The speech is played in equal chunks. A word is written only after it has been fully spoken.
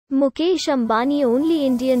Mukesh Ambani, only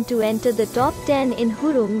Indian to enter the top 10 in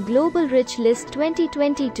Hurun Global Rich List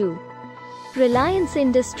 2022. Reliance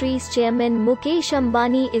Industries chairman Mukesh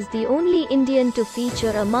Ambani is the only Indian to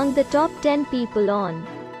feature among the top 10 people on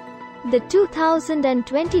the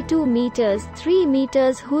 2022 meters 3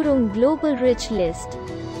 meters Hurun Global Rich List.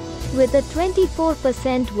 With a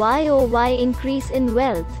 24% YoY increase in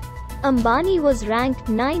wealth, Ambani was ranked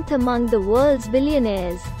 9th among the world's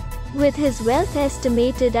billionaires, with his wealth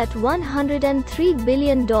estimated at $103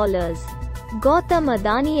 billion. Gautam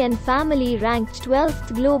Adani and family ranked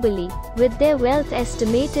 12th globally, with their wealth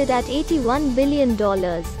estimated at $81 billion.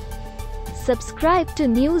 Subscribe to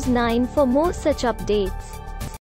News 9 for more such updates.